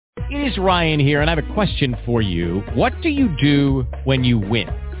It is Ryan here, and I have a question for you. What do you do when you win?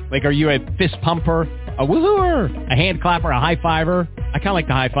 Like, are you a fist pumper, a woohooer, a hand clapper, a high fiver? I kind of like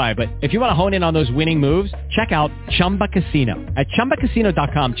the high five, but if you want to hone in on those winning moves, check out Chumba Casino. At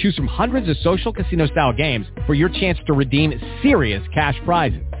ChumbaCasino.com, choose from hundreds of social casino-style games for your chance to redeem serious cash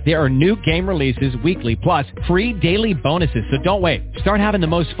prizes. There are new game releases weekly, plus free daily bonuses. So don't wait. Start having the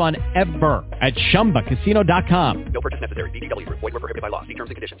most fun ever at ChumbaCasino.com. No purchase necessary. VGW. Void where prohibited by law. See terms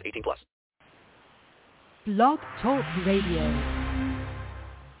and conditions. 18+. Blog Talk Radio.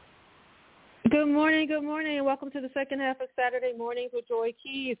 Good morning, and welcome to the second half of Saturday Mornings with Joy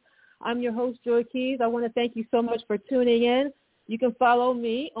Keys. I'm your host, Joy Keys. I want to thank you so much for tuning in. You can follow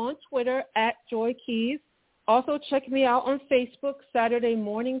me on Twitter at Joy Keys. Also, check me out on Facebook, Saturday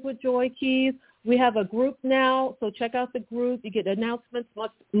Mornings with Joy Keys. We have a group now, so check out the group. You get announcements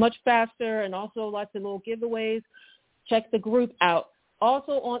much faster, and also lots of little giveaways. Check the group out.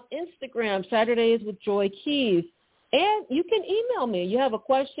 Also on Instagram, Saturdays with Joy Keys. And you can email me. You have a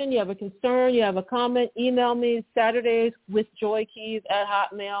question, you have a concern, you have a comment, email me,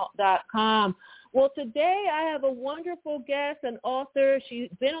 SatursdaysWithJoyKeys@hotmail.com. Well, today I have a wonderful guest, an author. She's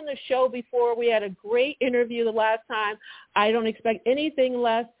been on the show before. We had a great interview the last time. I don't expect anything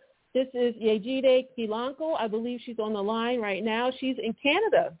less. This is Yejide Kilanko. I believe she's on the line right now. She's in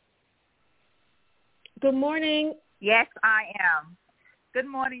Canada. Good morning. Yes, I am. Good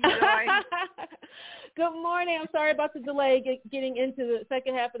morning, Joy. Good morning. I'm sorry about the delay getting into the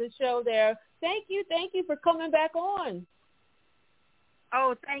second half of the show there. Thank you for coming back on.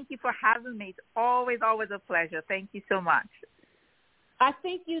 Oh, thank you for having me. It's always a pleasure. Thank you so much. I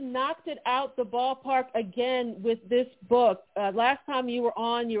think you knocked it out the ballpark again with this book. Last time you were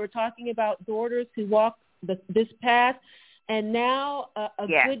on, you were talking about daughters who walk this path, and now a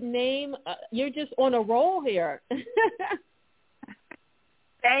good name. You're just on a roll here.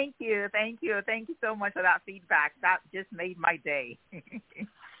 Thank you so much for that feedback. That just made my day.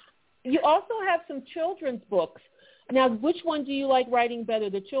 You also have some children's books. Now, which one do you like writing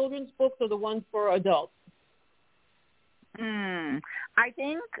better, the children's books or the ones for adults? I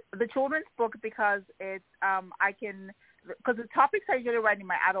think the children's book because it's because the topics I usually write in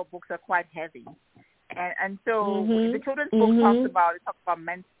my adult books are quite heavy, and so the children's book talks about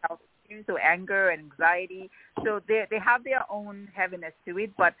mental health issues, so anger and anxiety. So they have their own heaviness to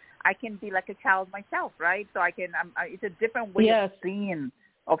it, but I can be like a child myself, right? So I can. It's a different way of seeing it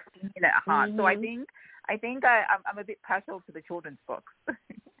at heart. So I think I'm a bit partial to the children's books.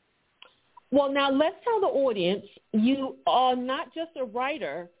 Well, now let's tell the audience you are not just a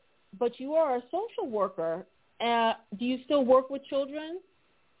writer, but you are a social worker. Do you still work with children?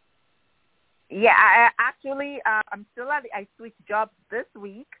 Yeah, I'm still I switched jobs this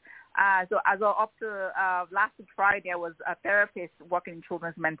week. So as of up to last Friday, I was a therapist working in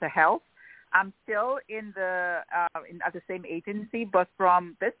children's mental health. I'm still at the same agency, but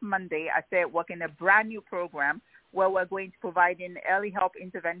from this Monday, I started working a brand new program where we're going to provide early help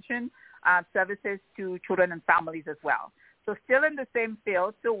intervention services to children and families as well. So still in the same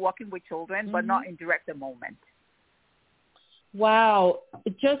field, still working with children, but not in direct the moment. Wow,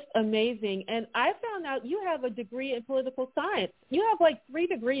 just amazing. And I found out you have a degree in political science. You have like 3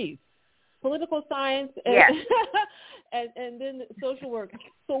 degrees, political science and then social work.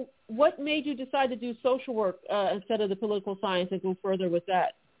 So what made you decide to do social work instead of the political science and go further with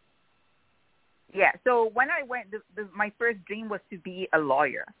that? Yeah, so when I went, my first dream was to be a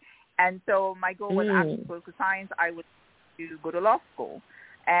lawyer. And so my goal was after political science, I was to go to law school.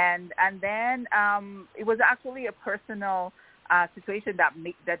 And then it was actually a personal situation that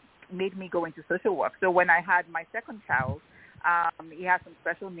made me go into social work. So when I had my second child, he had some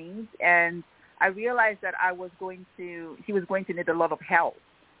special needs, and I realized that he was going to need a lot of help,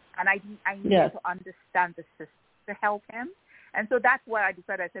 and I needed to understand the system to help him. And so that's why I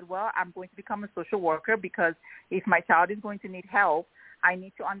decided. I said, well, I'm going to become a social worker because if my child is going to need help, I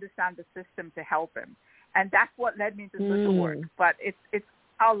need to understand the system to help him. And that's what led me to social work. But it's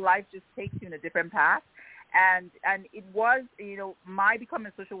how life just takes you in a different path. And it was, my becoming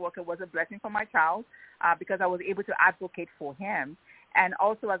a social worker was a blessing for my child because I was able to advocate for him. And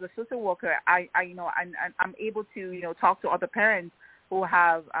also as a social worker, I'm able to, talk to other parents who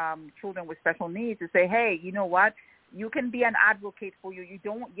have children with special needs to say, hey, you know what? You can be an advocate for you.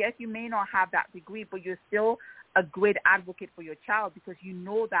 Yes, you may not have that degree, but you're still a great advocate for your child because you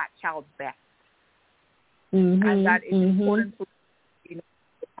know that child best. And that is important to the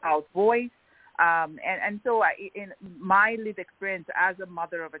child's voice. And so in my lived experience as a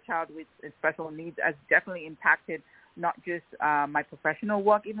mother of a child with special needs has definitely impacted not just my professional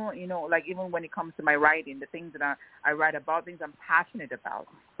work, even, even when it comes to my writing, the things that I write about, things I'm passionate about.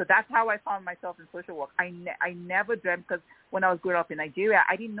 So that's how I found myself in social work. I never dreamt, because when I was growing up in Nigeria,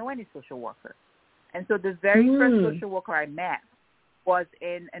 I didn't know any social worker. And so the very first social worker I met was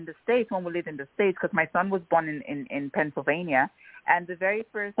in the States, when we lived in the States, because my son was born in Pennsylvania. And the very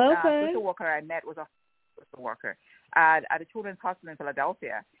first social worker I met was a social worker at a children's hospital in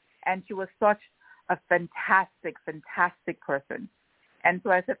Philadelphia. And she was such a fantastic, fantastic person. And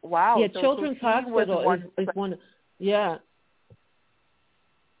so I said, wow. Yeah, children's hospital is one. Yeah.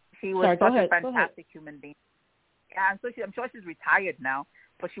 She was such a fantastic human being. Yeah, and so I'm sure she's retired now,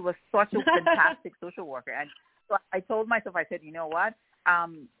 but she was such a fantastic social worker. And so I told myself, I said, you know what,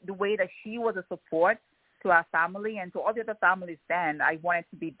 the way that she was a support to our family and to all the other families then, I wanted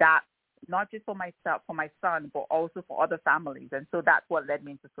to be that, not just for myself, for my son, but also for other families. And so that's what led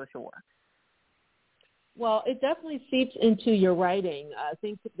me into social work. Well, it definitely seeps into your writing. I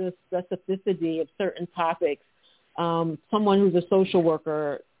think the specificity of certain topics, someone who's a social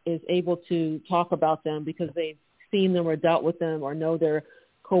worker is able to talk about them because they've seen them or dealt with them or know their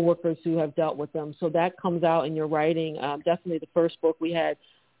coworkers who have dealt with them. So that comes out in your writing. Definitely the first book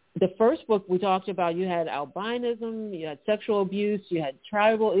we talked about, you had albinism, you had sexual abuse, you had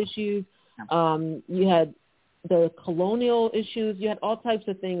tribal issues, you had the colonial issues, you had all types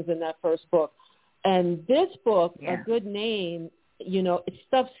of things in that first book. And this book, A Good Name,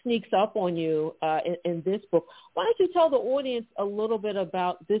 stuff sneaks up on you in this book. Why don't you tell the audience a little bit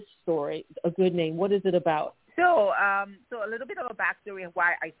about this story, A Good Name? What is it about? So a little bit of a backstory of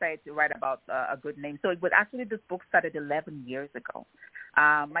why I decided to write about A Good Name. So it was actually, this book started 11 years ago.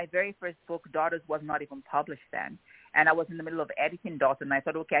 My very first book, Daughters, was not even published then. And I was in the middle of editing Daughters, and I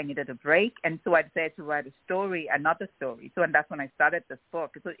thought, okay, I needed a break. And so I decided to write another story. So, and that's when I started this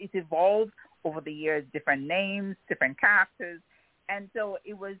book. So it evolved over the years, different names, different characters. And so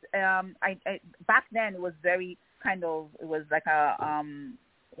it was, back then it was very kind of, it was like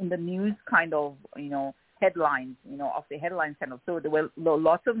in the news kind of, headlines, of the headlines kind of. So there were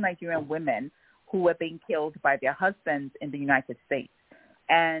lots of Nigerian women who were being killed by their husbands in the United States.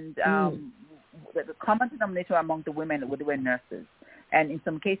 And the common denominator among the women were nurses. And in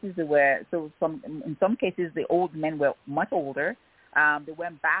some cases in some cases the old men were much older. They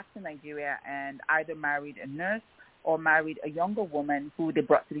went back to Nigeria and either married a nurse or married a younger woman who they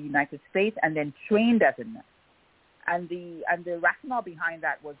brought to the United States and then trained as a nurse. And the rationale behind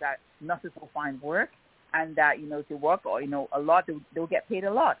that was that nurses will find work, and that, to work or, a lot, they'll get paid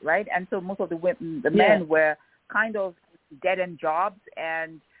a lot, right? And so most of the men were kind of dead-end jobs,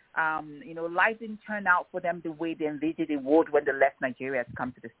 and, life didn't turn out for them the way they envisioned it would when they left Nigeria to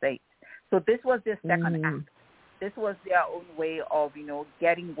come to the States. So this was their second act. This was their own way of,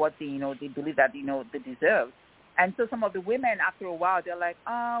 getting what they believe that, they deserve. And so some of the women, after a while, they're like,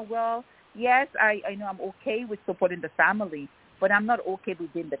 well, yes, I know I'm okay with supporting the family, but I'm not okay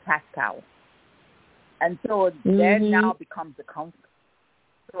with being the cash cow. And so there now becomes the conflict.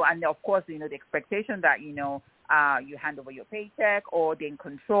 So, and of course, the expectation that, you hand over your paycheck or they're in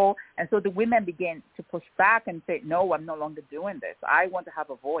control. And so the women begin to push back and say, no, I'm no longer doing this. I want to have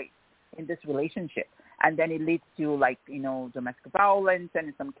a voice in this relationship. And then it leads to, domestic violence and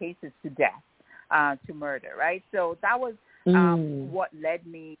in some cases to death, to murder, right? So that was what led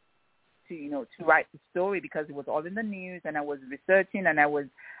me to write the story, because it was all in the news and I was researching and I was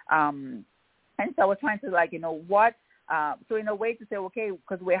and so I was trying to so in a way to say, okay,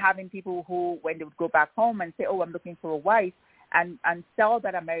 because we're having people who, when they would go back home and say, oh, I'm looking for a wife, and sell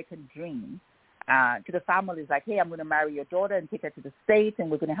that American dream to the families, like, hey, I'm going to marry your daughter and take her to the States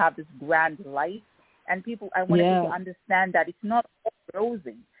and we're going to have this grand life. And I wanted people to understand that it's not all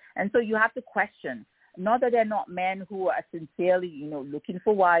rosy. And so you have to question, not that they're not men who are sincerely, looking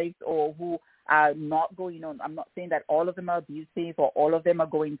for wives or who are not going, I'm not saying that all of them are abusive or all of them are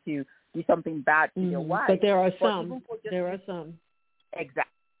going to do something bad to their wives. But there are some. Exactly.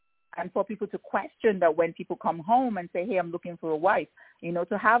 And for people to question that when people come home and say, hey, I'm looking for a wife,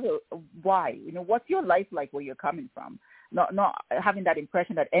 to have a why? What's your life like where you're coming from? Not having that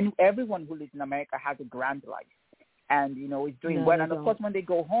impression that everyone who lives in America has a grand life and, is doing well. And, of course, when they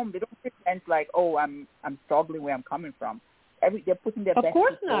go home, they don't pretend like, oh, I'm struggling where I'm coming from. They're putting their best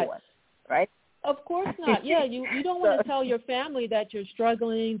foot forward, right? Of course not. Yeah, you don't want to tell your family that you're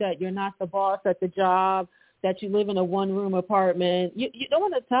struggling, that you're not the boss at the job, that you live in a one-room apartment. You don't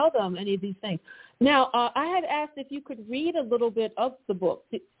want to tell them any of these things. Now, I had asked if you could read a little bit of the book.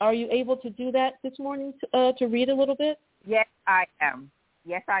 Are you able to do that this morning to read a little bit? Yes, I am.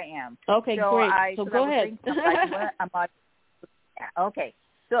 Okay, great. So go ahead. Okay.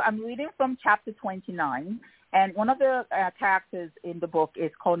 So I'm reading from chapter 29, And one of the characters in the book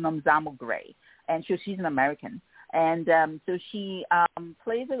is called Nomzamo Gray, and she's an American. And so she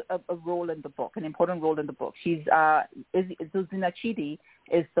plays a role in the book, an important role in the book. Zina Chidi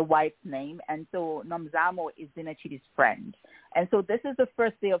is the wife's name, and so Nomzamo is Zina Chidi's friend. And so this is the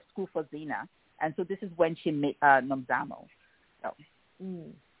first day of school for Zina, and so this is when she met Nomzamo. So,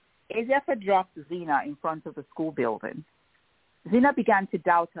 Ezefa dropped Zina in front of the school building. Zina began to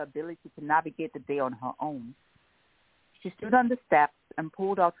doubt her ability to navigate the day on her own. She stood on the steps and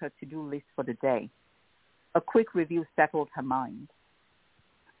pulled out her to-do list for the day. A quick review settled her mind.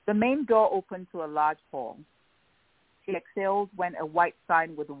 The main door opened to a large hall. She exhaled when a white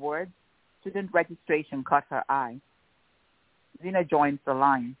sign with the words student registration caught her eye. Zina joined the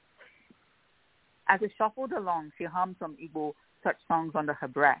line. As they shuffled along, she hummed some Igbo touch songs under her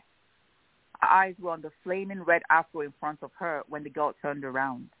breath. Her eyes were on the flaming red afro in front of her when the girl turned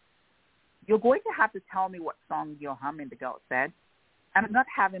around. You're going to have to tell me what song you're humming, the girl said. I'm not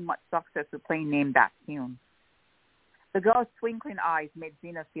having much success with playing Name That Tune. The girl's twinkling eyes made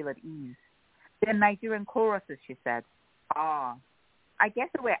Zina feel at ease. They're Nigerian choruses, she said. Ah, I guess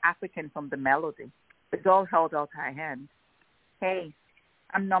they were African from the melody. The girl held out her hand. Hey,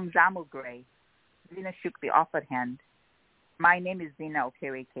 I'm Nomzamo Gray. Zina shook the offered hand. My name is Zina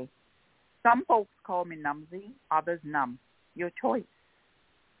Okereke. Some folks call me Numsy, others Num. Your choice.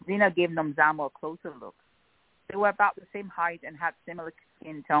 Zina gave Nomzamo a closer look. They were about the same height and had similar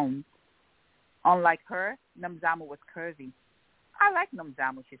skin tones. Unlike her, Nomzamo was curvy. I like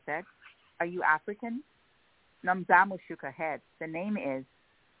Nomzamo, she said. Are you African? Nomzamo shook her head. The name is,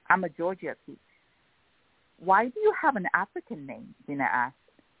 I'm a Georgia peach. Why do you have an African name? Zina asked.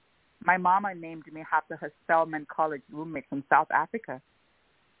 My mama named me after her Spelman College roommate from South Africa.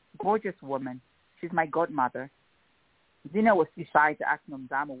 Gorgeous woman. She's my godmother. Zina was too shy to ask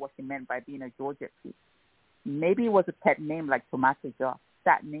Nomzamo what he meant by being a Georgia peach. Maybe it was a pet name like Tomato Jaw.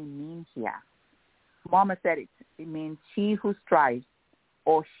 That name means, she asked. Mama said it means she who strives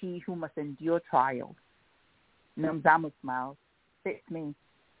or she who must endure trials. Nomzamo smiled. Fits me.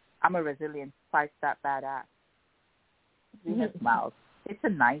 I'm a resilient, five-star badass. Zina smiled. It's a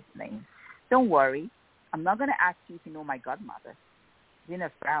nice name. Don't worry. I'm not going to ask you if you know my godmother.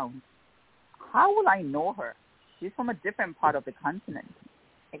 Zina frowned. How will I know her? She's from a different part of the continent.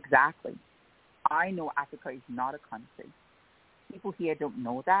 Exactly. I know Africa is not a country. People here don't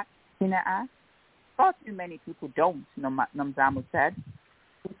know that, Zina asked. Far too many people don't, Nomzamo said.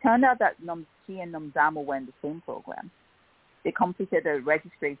 It turned out that she and Nomzamo were in the same program. They completed their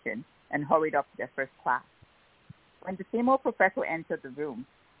registration and hurried up to their first class. When the female professor entered the room,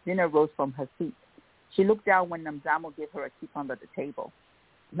 Zina rose from her seat. She looked down when Nomzamo gave her a seat under the table.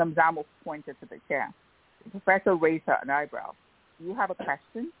 Nomzamo pointed to the chair. The professor raised her an eyebrow. Do you have a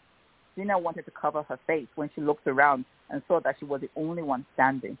question? Zina wanted to cover her face when she looked around and saw that she was the only one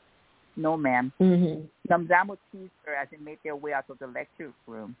standing. No, ma'am. Nomzamo teased her as they made their way out of the lecture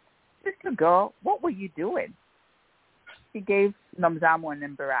room. Sister girl, what were you doing? She gave Nomzamo an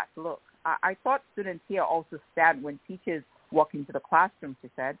embarrassed look. I thought students here also stand when teachers walk into the classroom, she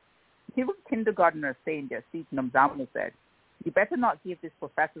said. Even kindergartners stay in their seats, Nomzamo said. You better not give these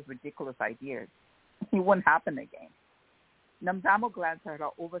professors ridiculous ideas. It won't happen again. Nomzamo glanced at her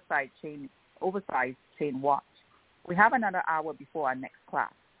oversized chain watch. We have another hour before our next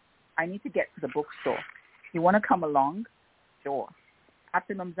class. I need to get to the bookstore. You want to come along? Sure.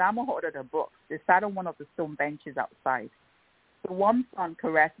 After Nomzamo ordered her books, they sat on one of the stone benches outside. The warm sun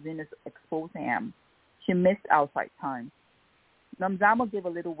caressed Zina's exposed ham. She missed outside time. Nomzamo gave a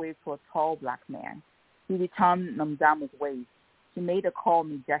little wave to a tall black man. He returned Nomzamo's wave. She made a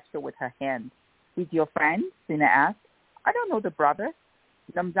call-me gesture with her hand. Is your friend? Zina asked. I don't know the brother.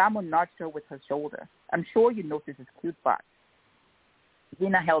 Nomzamo nudged her with her shoulder. I'm sure you noticed his cute butt.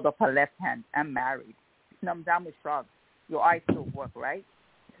 Zina held up her left hand. I'm married. Nomzamo shrugged. Your eyes still work, right?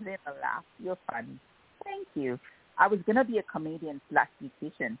 Zina laughed. You're funny. Thank you. I was going to be a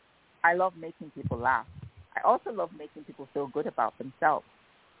comedian/beautician. I love making people laugh. I also love making people feel good about themselves.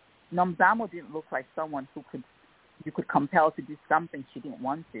 Nomzamo didn't look like someone you could compel to do something she didn't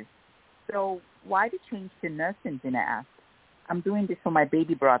want to. So why the change to nursing, Zina asked. I'm doing this for my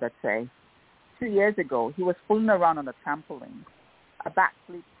baby brother, Trey. 2 years ago, he was fooling around on a trampoline. A back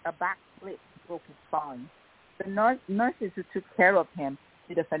split broke his spine. The nurses who took care of him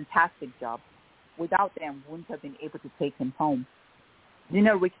did a fantastic job. Without them, wouldn't have been able to take him home.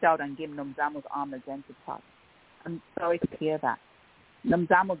 Zina reached out and gave Nomzamo's arm a gentle touch. I'm sorry to hear that.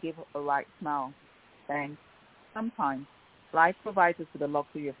 Nomzamo gave a light smile. Thanks. Sometimes life provides us with the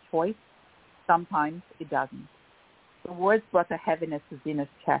luxury of choice. Sometimes it doesn't. The words brought a heaviness to Zina's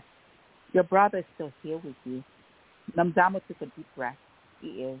chest. Your brother is still here with you. Namzamo took a deep breath. He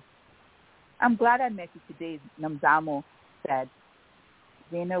is. I'm glad I met you today, Namzamo said,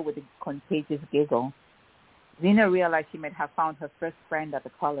 Zena with a contagious giggle. Zena realized she might have found her first friend at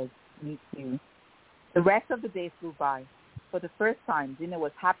the college. Me too. The rest of the day flew by. For the first time, Zena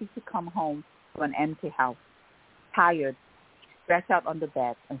was happy to come home to an empty house. Tired, she stretched out on the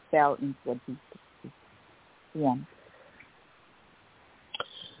bed and fell into a deep sleep. The end.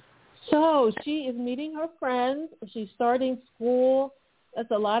 So she is meeting her friends. She's starting school.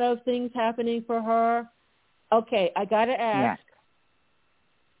 That's a lot of things happening for her. Okay, I got to ask,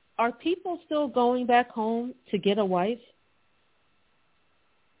 are people still going back home to get a wife?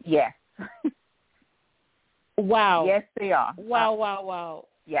 Yes. Wow. Yes, they are. Wow.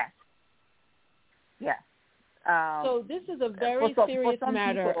 Yes. Yes. So this is a very serious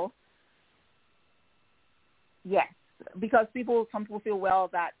matter. People, yes, because some people feel, well,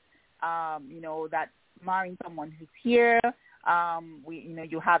 that, that marrying someone who's here,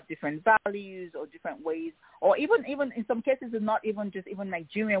 you have different values or different ways, or even in some cases, it's not even just even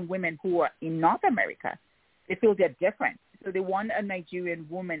Nigerian women who are in North America. They feel they're different. So they want a Nigerian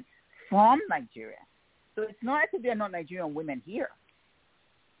woman from Nigeria. So it's not as if they're not Nigerian women here,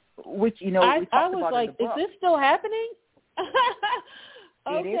 which, we talked I was about like, in the book. Is this still happening?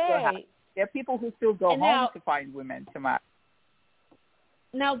 It is still happening. There are people who still go home to find women to marry.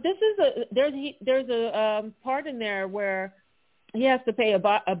 Now, this is there's a part in there where he has to pay a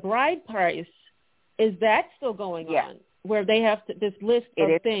bride price. Is that still going on? Where they have this list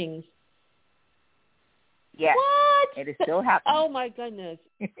of things? Yes. What? It is still happening. Oh, my goodness.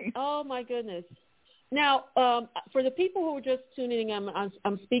 Oh, my goodness. Now, for the people who are just tuning in,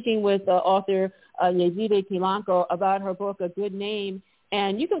 I'm speaking with author Yejide Kilanko about her book, A Good Name.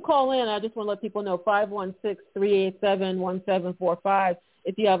 And you can call in. I just want to let people know, 516-387-1745,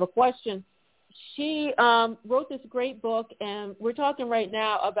 if you have a question. She wrote this great book, and we're talking right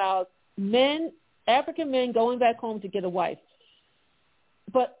now about African men going back home to get a wife.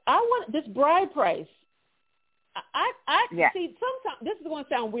 But I want this bride price. I see, sometimes, this is going to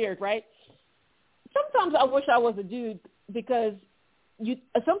sound weird, right? Sometimes I wish I was a dude because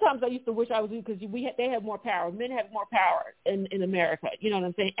sometimes I used to wish I was a dude because they have more power. Men have more power in America. You know what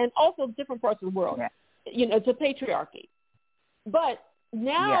I'm saying? And also different parts of the world. Yeah. It's a patriarchy. But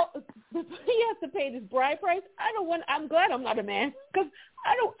now he has to pay this bride price. I'm glad I'm not a man because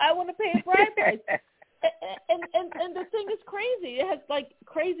I want to pay a bride price. And the thing is crazy. It has like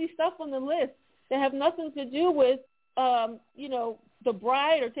crazy stuff on the list that have nothing to do with the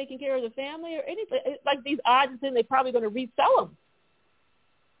bride or taking care of the family or anything. It's like these odds and they're probably going to resell them.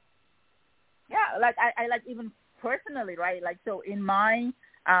 Yeah, like I like even personally, right? Like so in my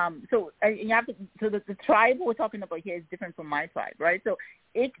the tribe we're talking about here is different from my tribe, right? So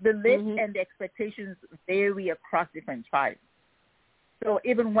the list and the expectations vary across different tribes. So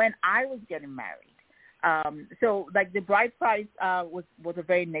even when I was getting married, so like the bride price was a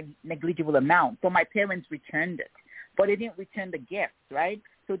very negligible amount. So my parents returned it, but they didn't return the gifts, right?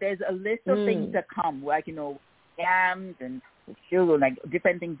 So there's a list of things that come, like yams and sugar, like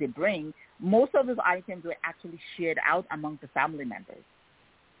different things they bring. Most of those items were actually shared out among the family members.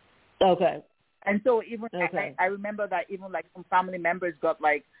 Okay. And so even I remember that even like some family members got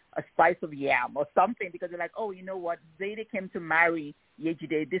like a slice of yam or something because they're like, oh, you know what? Zayde came to marry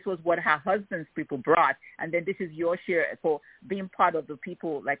Yejide. This was what her husband's people brought. And then this is your share for being part of the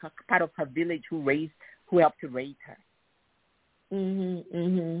people, like a part of her village who helped to raise her.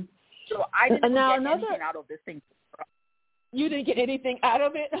 So I didn't get anything out of this thing. You didn't get anything out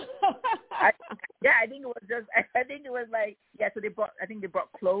of it? I think it was like, so they brought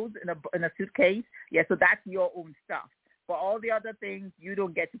clothes in a suitcase. Yeah, so that's your own stuff. But all the other things, you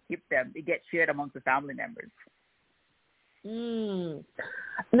don't get to keep them. They get shared amongst the family members.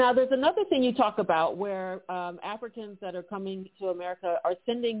 Now, there's another thing you talk about where Africans that are coming to America are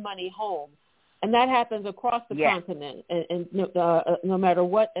sending money home. And that happens across the continent, and no matter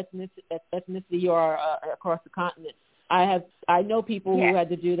what ethnicity you are across the continent. I know people who had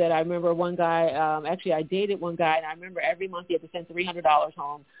to do that. I remember one guy, actually I dated one guy, and I remember every month he had to send $300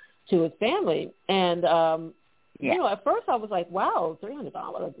 home to his family. And, at first I was like, wow,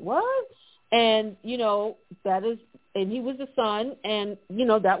 $300, what? And, that is, and he was the son, and,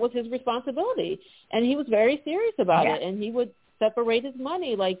 that was his responsibility. And he was very serious about it, and he would separate his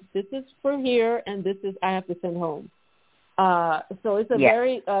money, like this is for here, and this is I have to send home. So it's a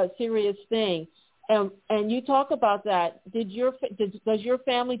very serious thing. And you talk about that. Does your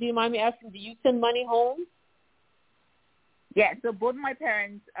family, do you mind me asking, do you send money home? Yeah, so both my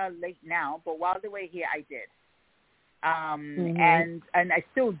parents are late now, but while they were here, I did. and I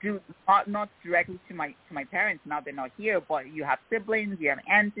still do, not directly to my parents. Now they're not here, but you have siblings, you have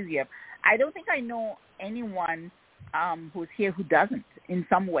aunties, I don't think I know anyone who's here who doesn't in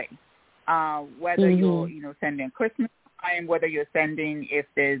some way. Whether you're sending Christmas time, whether you're sending if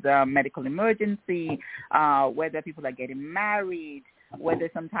there's a medical emergency, whether people are getting married, whether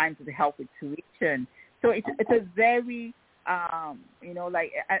sometimes it's help with tuition. So it's a very and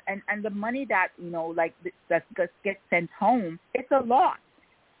the money that that gets sent home, it's a lot.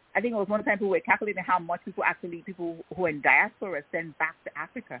 I think it was one time people were calculating how much people who are in diaspora send back to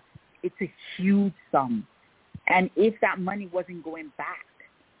Africa. It's a huge sum, and if that money wasn't going back,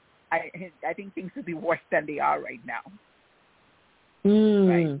 I think things would be worse than they are right now.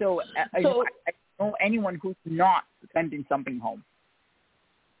 Right. So I don't know anyone who's not sending something home.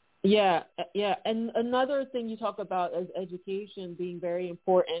 Yeah. And another thing you talk about is education being very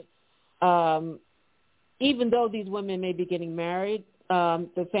important. Even though these women may be getting married,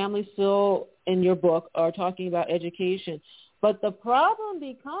 the families still, in your book, are talking about education. But the problem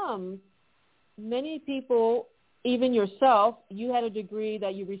becomes many people, even yourself, you had a degree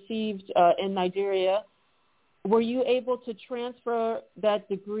that you received in Nigeria. Were you able to transfer that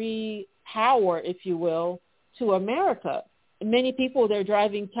degree power, if you will, to America? Many people, they're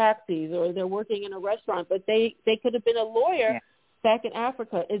driving taxis or they're working in a restaurant, but they could have been a lawyer back in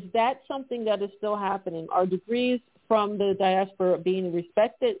Africa. Is that something that is still happening? Are degrees from the diaspora being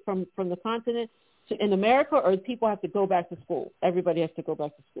respected from the continent in America, or people have to go back to school? Everybody has to go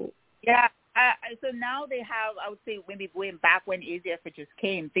back to school. Yeah. So now they have, I would say, maybe going back when ASIA just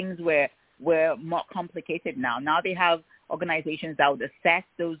came, things were more complicated now. Now they have organizations that would assess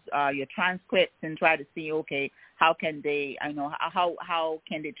those your transcripts and try to see, okay, how can they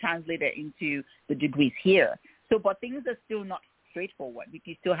translate it into the degrees here. So, but things are still not straightforward.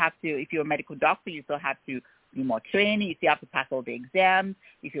 You still have to, if you're a medical doctor, you still have to do more training. You still have to pass all the exams.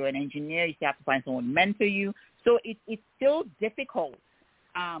 If you're an engineer, you still have to find someone to mentor you. So it's still difficult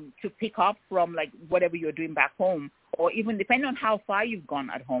to pick up from like whatever you're doing back home, or even depending on how far you've gone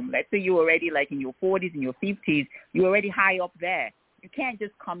at home. Let's say you're already like in your 40s, in your 50s, you're already high up there. You can't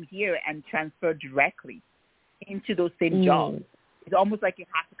just come here and transfer directly into those same jobs. It's almost like you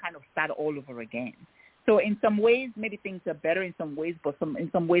have to kind of start all over again. So in some ways, maybe things are better in some ways, but in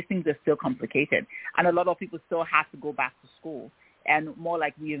some ways things are still complicated. And a lot of people still have to go back to school and more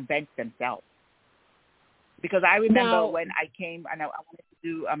like reinvent themselves. Because I remember when I came and I wanted to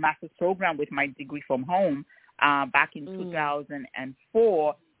do a master's program with my degree from home back in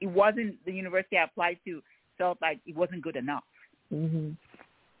 2004, it wasn't, the university I applied to felt like it wasn't good enough.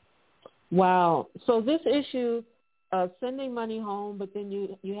 Wow. So this issue of sending money home, but then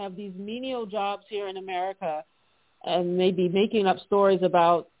you have these menial jobs here in America and maybe making up stories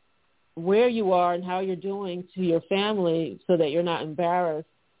about where you are and how you're doing to your family so that you're not embarrassed.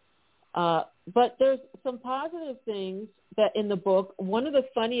 But there's some positive things that in the book. One of the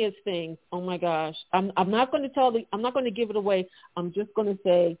funniest things, oh my gosh, I'm not going to give it away. I'm just going to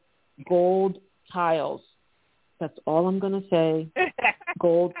say gold tiles. That's all I'm going to say.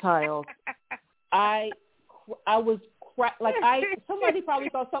 Gold tiles. I was somebody probably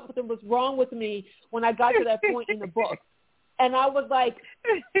thought something was wrong with me when I got to that point in the book. And I was like,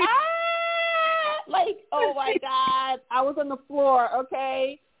 oh my God. I was on the floor,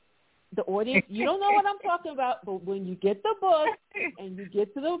 okay? The audience, you don't know what I'm talking about, but when you get the book and you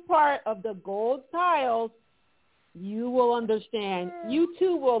get to the part of the gold tiles, you will understand. You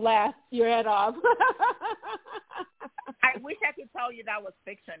too will laugh your head off. I wish I could tell you that was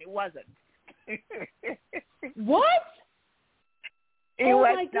fiction. It wasn't. What? It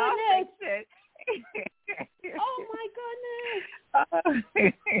was my goodness. Oh my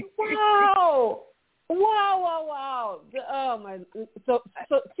goodness. Wow. Oh my. So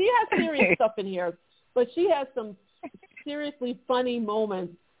she has serious stuff in here, but she has some seriously funny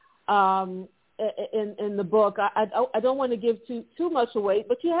moments in the book. I don't want to give too much away,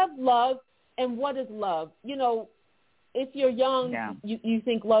 but you have love. And what is love? You know, if you're young, you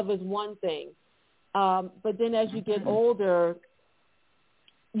think love is one thing. But then as you get older,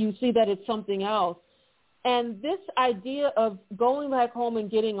 you see that it's something else. And this idea of going back home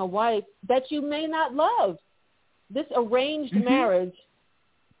and getting a wife that you may not love, this arranged marriage,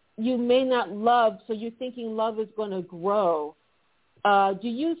 you may not love, so you're thinking love is going to grow. Do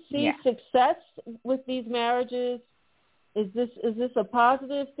you see success with these marriages? Is this a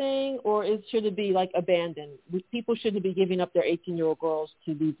positive thing, or should it be like abandoned? People shouldn't be giving up their 18-year-old girls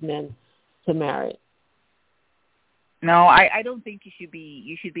to these men to marry. No, I don't think you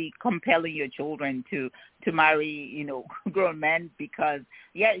should be compelling your children to marry, grown men because,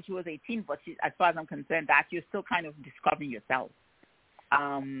 yeah, she was 18, but as far as I'm concerned, that you're still kind of discovering yourself.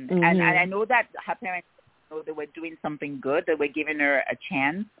 And I know that her parents, they were doing something good. They were giving her a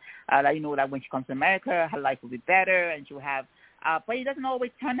chance. That when she comes to America, her life will be better and she'll have, but it doesn't always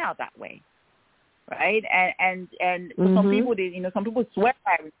turn out that way. Right, and for some people, some people swear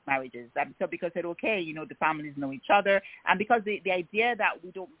by marriages. So because they're okay, the families know each other, and because the idea that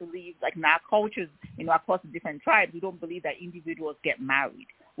we don't believe, like in our cultures, across the different tribes, we don't believe that individuals get married.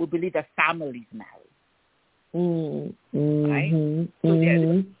 We believe that families marry. Right. So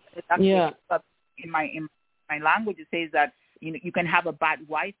in my language, it says that you can have a bad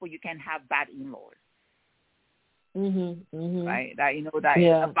wife or you can have bad in-laws. Right. That that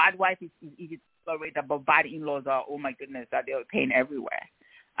a bad wife is easy to tolerate, but bad in-laws are, oh my goodness, that they're pain everywhere.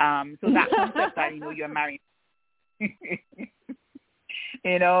 So that concept that you're marrying,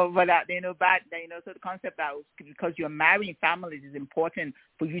 but that bad, so the concept that because you're marrying families is important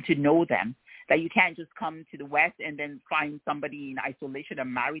for you to know them. That you can't just come to the West and then find somebody in isolation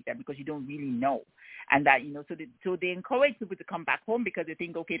and marry them because you don't really know. And that, so they encourage people to come back home because they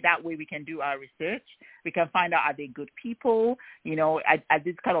think, okay, that way we can do our research. We can find out, are they good people? Are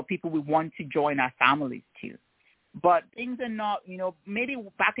these kind of people we want to join our families too? But things are not, maybe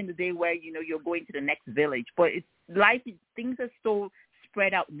back in the day where, you're going to the next village, but things are so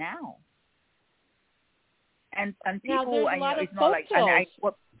spread out now. And people, it's not like,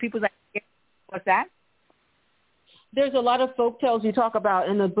 what people's like, what's that? There's a lot of folktales you talk about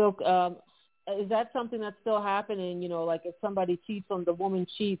in the book. Is that something that's still happening? Like if somebody cheats on the woman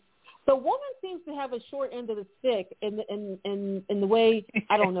cheats. The woman seems to have a short end of the stick in the way,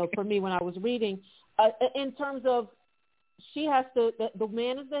 I don't know, for me when I was reading, in terms of she has to, the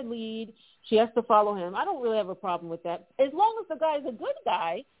man is the lead, she has to follow him. I don't really have a problem with that. As long as the guy is a good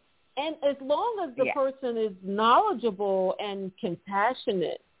guy and as long as the person is knowledgeable and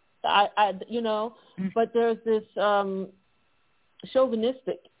compassionate. But there's this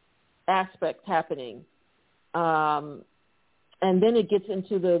chauvinistic aspect happening, and then it gets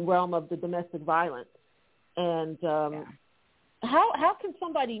into the realm of the domestic violence. And how can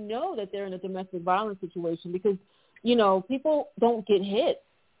somebody know that they're in a domestic violence situation? Because people don't get hit,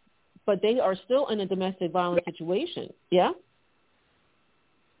 but they are still in a domestic violence situation. Yeah.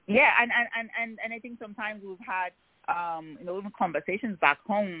 Yeah, and I think sometimes we've had. Even conversations back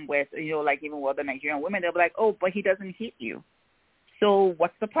home with, like even with the Nigerian women, they'll be like, oh, but he doesn't hit you. So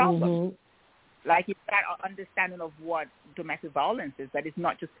what's the problem? Like it's that understanding of what domestic violence is, that it's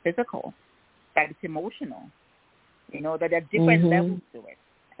not just physical, that it's emotional, that there are different levels to it.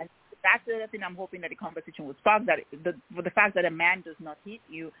 And that's the other thing I'm hoping that the conversation will spark, that the fact that a man does not hit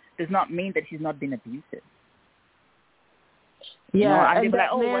you does not mean that he's not been abusive. Yeah, and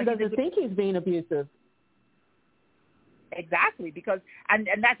that man doesn't think he's being abusive. Exactly, because and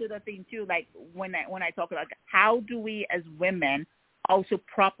that's the other thing too. Like when I talk about how do we as women also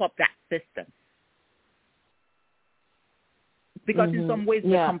prop up that system, because in some ways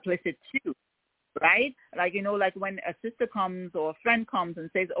we're complicit too, right? Like like when a sister comes or a friend comes and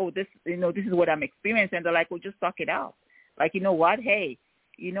says, oh, this this is what I'm experiencing, and they're like, well, just suck it out. Like what? Hey,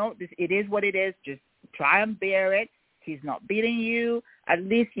 this, it is what it is. Just try and bear it. He's not beating you. At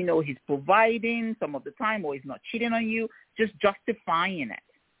least, he's providing some of the time, or he's not cheating on you. Just justifying it.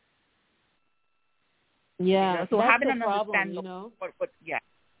 Yeah. So that's having an problem, understanding of what yeah.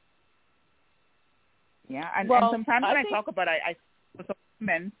 Yeah. And sometimes when I talk about I with some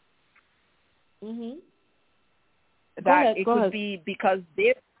women, that it could be because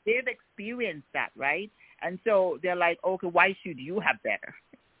they've experienced that, right? And so they're like, okay, why should you have better?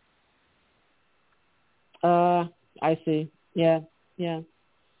 I see. Yeah.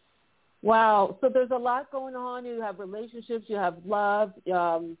 Wow. So there's a lot going on. You have relationships. You have love.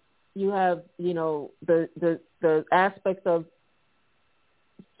 You have, the aspects of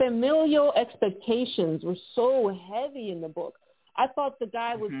familial expectations were so heavy in the book. I thought the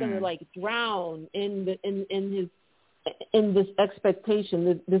guy was going to drown in this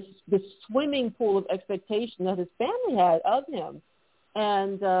expectation, this swimming pool of expectation that his family had of him,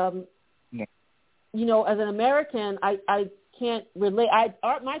 and as an American, I can't relate.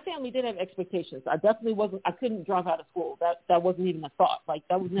 My family did have expectations. I definitely wasn't. I couldn't drop out of school. That wasn't even a thought. Like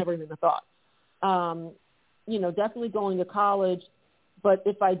that was never even a thought. Definitely going to college, but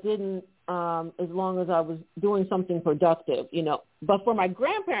if I didn't, as long as I was doing something productive, But for my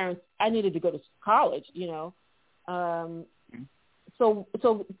grandparents, I needed to go to college, So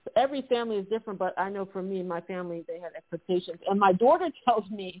every family is different, but I know for me and my family, they had expectations. And my daughter tells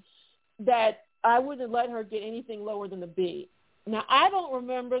me that I wouldn't let her get anything lower than a B. Now, I don't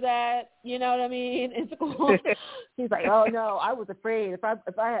remember that, you know what I mean, in school. She's like, oh, no, I was afraid if I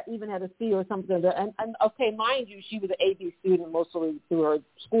even had a C or something. And okay, mind you, she was an AB student mostly through her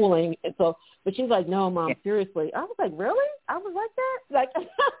schooling. And so, but she's like, no, Mom, seriously. I was like, really? I was like that? Like,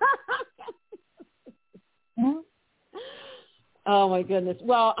 oh, my goodness.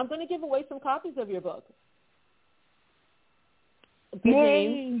 Well, I'm going to give away some copies of your book.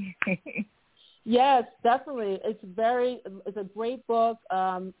 Yay. Yes, definitely. It's a great book.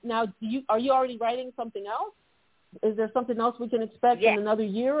 Now, are you already writing something else? Is there something else we can expect in another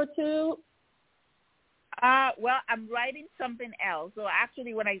year or two? Well, I'm writing something else. So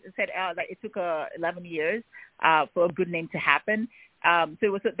actually, when I said that it took 11 years for a good name to happen, so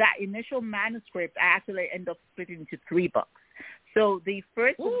it was that initial manuscript. I actually ended up splitting into 3 books. So the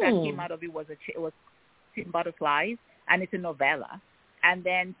first book that came out of it was Tin Butterflies, and it's a novella. And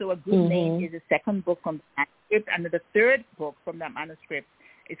then, so a good name is the second book from the manuscript, and the third book from that manuscript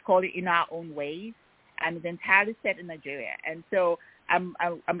is called In Our Own Ways, and it's entirely set in Nigeria. And so I'm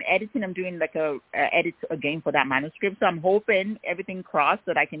editing. I'm doing like a edit again for that manuscript. So I'm hoping everything crossed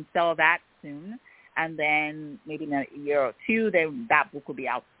that I can sell that soon, and then maybe in a year or two, then that book will be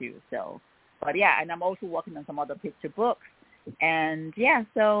out too. So, but yeah, and I'm also working on some other picture books, and yeah,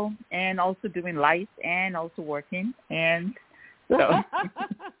 so and also doing life and also working and. So.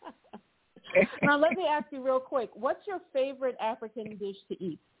 Now, let me ask you real quick. What's your favorite African dish to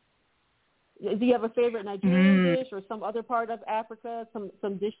eat? Do you have a favorite Nigerian dish or some other part of Africa,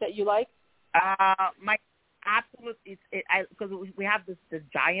 some dish that you like? My absolute because we have this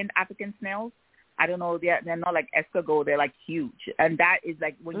giant African snails. I don't know, they're not like escargot. They're like huge, and that is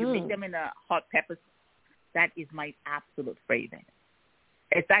like when you make them in a hot pepper. That is my absolute favorite.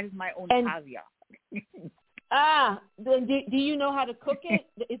 That is my own caviar. Then do you know how to cook it?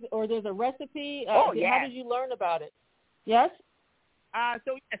 Or there's a recipe? How did you learn about it? Yes?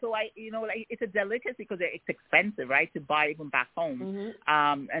 So I, like it's a delicacy because it's expensive, right, to buy even back home.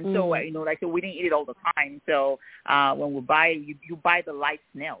 So, so we didn't eat it all the time. So when we buy, you buy the live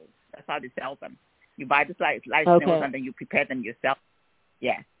snails. That's how they sell them. You buy the live snails and then you prepare them yourself.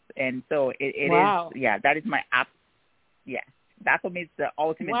 Yes. And so it is, that is my app. Yes. That for me is the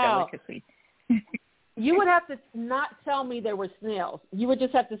ultimate delicacy. You would have to not tell me there were snails. You would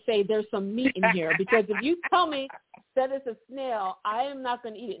just have to say there's some meat in here, because if you tell me that it's a snail, I am not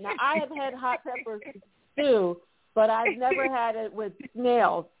going to eat it. Now, I have had hot pepper stew, but I've never had it with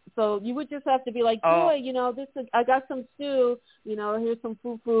snails. So you would just have to be like, boy, I got some stew, here's some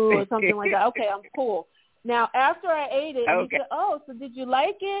fufu or something like that. Okay, I'm cool. Now, after I ate it, and you said, oh, so did you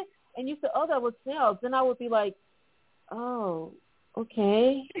like it? And you said, oh, that was snails. Then I would be like, oh,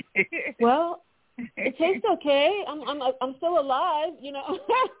 okay. Well, it tastes okay. I'm still alive, No,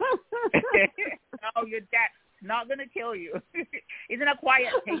 your dad not gonna kill you. It's an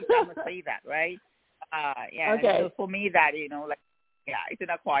acquired taste. I'm gonna say that, right? Okay. So for me, that it's an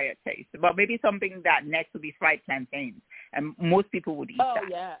acquired taste. But maybe something that next would be fried plantains, and most people would eat that. Oh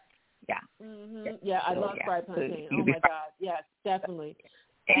yeah. Yeah. Mm-hmm. Yeah, I love fried plantains. Oh my God, yes, definitely.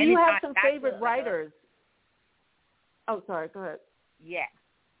 Do you have some favorite writers? Oh, sorry. Go ahead. Yeah.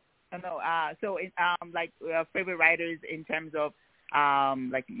 No. So favorite writers in terms of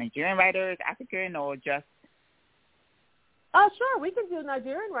like Nigerian writers, African, or just? Oh, sure. We can do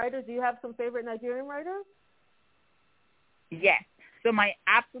Nigerian writers. Do you have some favorite Nigerian writers? Yes. So my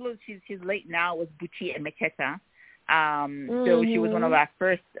absolute, she's late now, was Buchi Emeketa. So she was one of our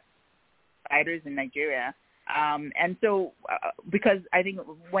first writers in Nigeria. And so because I think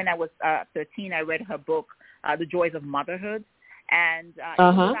when I was 13, I read her book, The Joys of Motherhood. And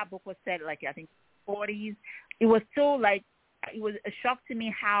even though that book was set, like, I think, 40s, it was still, it was a shock to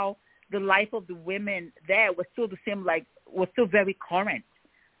me how the life of the women there was still the same, was still very current.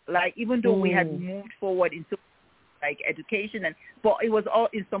 Like, even though we had moved forward into, education, but it was all,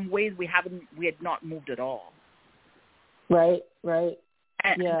 in some ways, we had not moved at all. Right.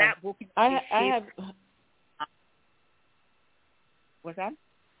 And that book, I have... What's that?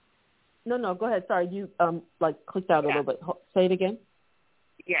 No, go ahead. Sorry, you clicked out a little bit. Say it again.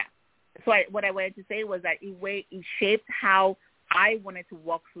 Yeah. So what I wanted to say was that it shaped how I wanted to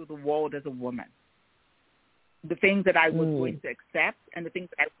walk through the world as a woman. The things that I was going to accept and the things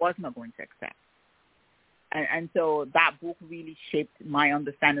that I was not going to accept. And so that book really shaped my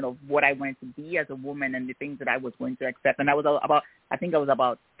understanding of what I wanted to be as a woman and the things that I was going to accept. And I was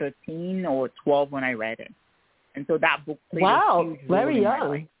about 13 or 12 when I read it. And so that book played a huge role very in young. my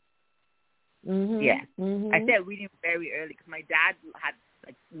life. Yeah. I started reading very early because my dad had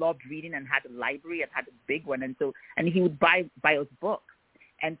loved reading and had a library and had a big one, and he would buy us books.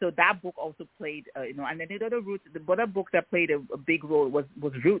 And so that book also played, and then the other book that played a big role was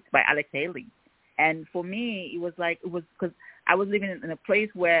Roots by Alex Haley. And for me, it was because I was living in a place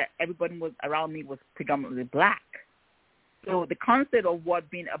where everybody around me was predominantly black. So the concept of what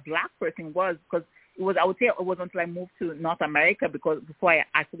being a black person was, because I would say it was until I moved to North America, because before I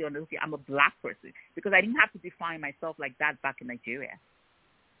actually understood I'm a black person, because I didn't have to define myself like that back in Nigeria.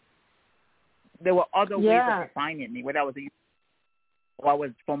 There were other ways of defining me, whether I was I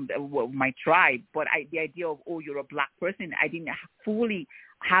was from my tribe, but the idea of, you're a black person, I didn't fully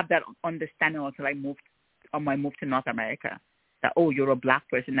have that understanding until I moved to North America, that, you're a black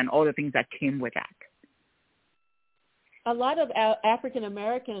person, and all the things that came with that. A lot of African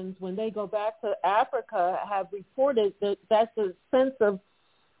Americans, when they go back to Africa, have reported that that's a sense of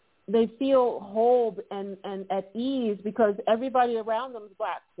they feel whole and at ease because everybody around them is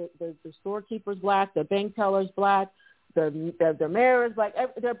black. The storekeeper's black, the bank teller's black, the mayor is black.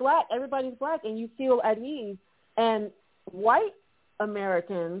 They're black. Everybody's black, and you feel at ease. And white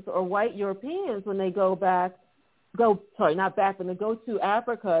Americans or white Europeans, when they when they go to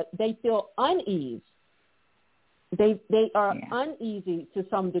Africa, they feel unease. They are uneasy to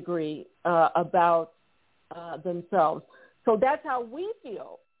some degree about themselves. So that's how we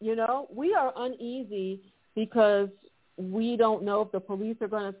feel. We are uneasy because we don't know if the police are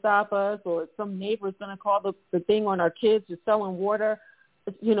going to stop us or if some neighbor is going to call the thing on our kids for selling water.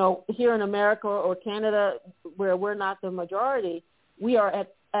 Here in America or Canada, where we're not the majority, we are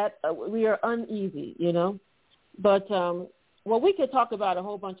we are uneasy. But we could talk about a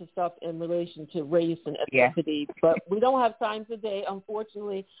whole bunch of stuff in relation to race and ethnicity, but we don't have time today,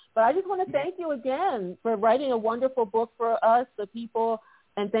 unfortunately. But I just want to thank you again for writing a wonderful book for us, the people,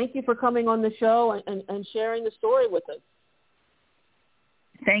 and thank you for coming on the show and sharing the story with us.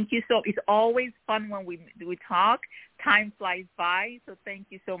 Thank you. So it's always fun when we talk. Time flies by. So thank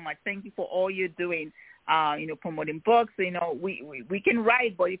you so much. Thank you for all you're doing. Promoting books. We can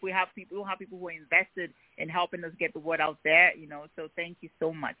write, but if we have people who are invested in helping us get the word out there. So thank you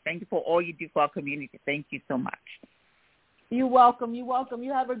so much. Thank you for all you do for our community. Thank you so much. You're welcome. You're welcome.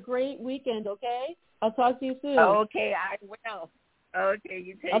 You have a great weekend. Okay. I'll talk to you soon. Okay, I will. Okay,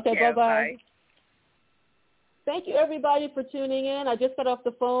 you take care. Okay, bye-bye. Bye. Thank you, everybody, for tuning in. I just got off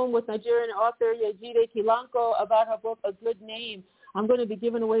the phone with Nigerian author Yejide Kilanko about her book, A Good Name. I'm going to be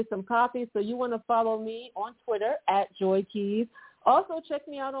giving away some copies, so you want to follow me on Twitter @JoyKeys. Also, check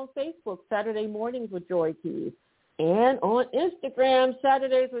me out on Facebook, Saturday Mornings with Joy Keys, and on Instagram,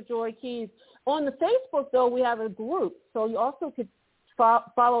 Saturdays with Joy Keys. On the Facebook, though, we have a group, so you also could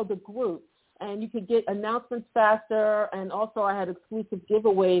follow the group, and you could get announcements faster, and also I had exclusive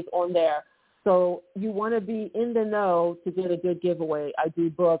giveaways on there. So you want to be in the know to get a good giveaway. I do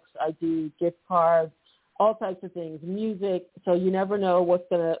books, I do gift cards, all types of things, music. So you never know what's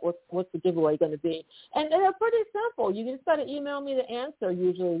the giveaway going to be. And they're pretty simple. You just got to email me the answer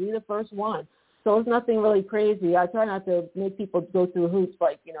usually. Be the first one. So it's nothing really crazy. I try not to make people go through hoops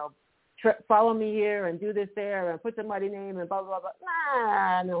like, follow me here and do this there and put somebody's name and blah, blah, blah.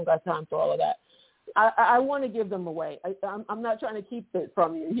 Nah, I don't got time for all of that. I want to give them away. I'm not trying to keep it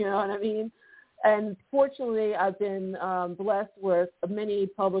from you. You know what I mean? And fortunately, I've been blessed with many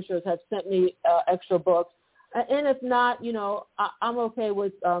publishers have sent me extra books. And if not, I'm okay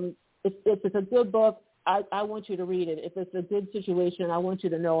with if it's a good book, I want you to read it. If it's a good situation, I want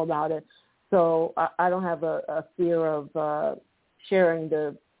you to know about it. So I don't have a fear of sharing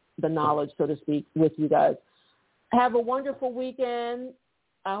the knowledge, so to speak, with you guys. Have a wonderful weekend.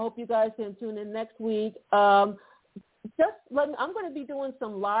 I hope you guys can tune in next week. I'm going to be doing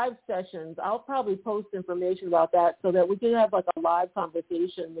some live sessions. I'll probably post information about that so that we can have like a live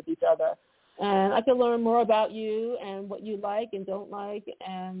conversation with each other. And I can learn more about you and what you like and don't like.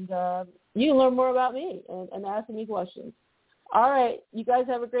 And you can learn more about me and ask me questions. All right. You guys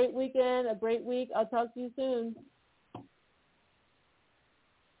have a great weekend, a great week. I'll talk to you soon.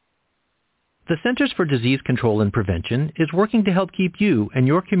 The Centers for Disease Control and Prevention is working to help keep you and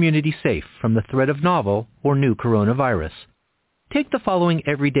your community safe from the threat of novel or new coronavirus. Take the following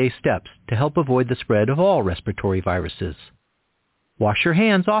everyday steps to help avoid the spread of all respiratory viruses. Wash your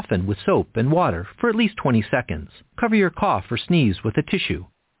hands often with soap and water for at least 20 seconds. Cover your cough or sneeze with a tissue.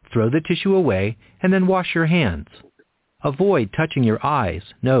 Throw the tissue away and then wash your hands. Avoid touching your eyes,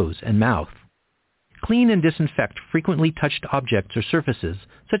 nose, and mouth. Clean and disinfect frequently touched objects or surfaces,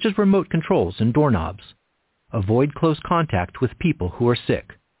 such as remote controls and doorknobs. Avoid close contact with people who are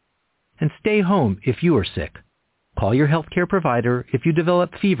sick. And stay home if you are sick. Call your healthcare provider if you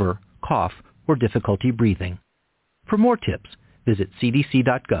develop fever, cough, or difficulty breathing. For more tips, visit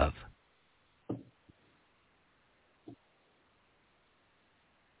cdc.gov.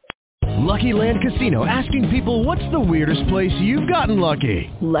 Lucky Land Casino, asking people, what's the weirdest place you've gotten lucky?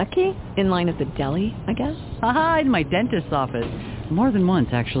 Lucky? In line at the deli, I guess? Aha, in my dentist's office. More than once,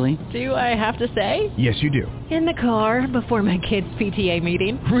 actually. Do I have to say? Yes, you do. In the car before my kids' PTA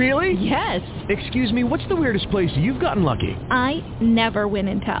meeting. Really? Yes. Excuse me, what's the weirdest place you've gotten lucky? I never win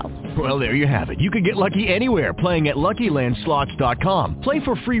and tell. Well, there you have it. You can get lucky anywhere, playing at LuckyLandSlots.com. Play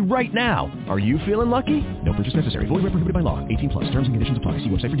for free right now. Are you feeling lucky? No purchase necessary. Void where prohibited by law. 18+. Terms and conditions apply. See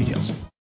website for details.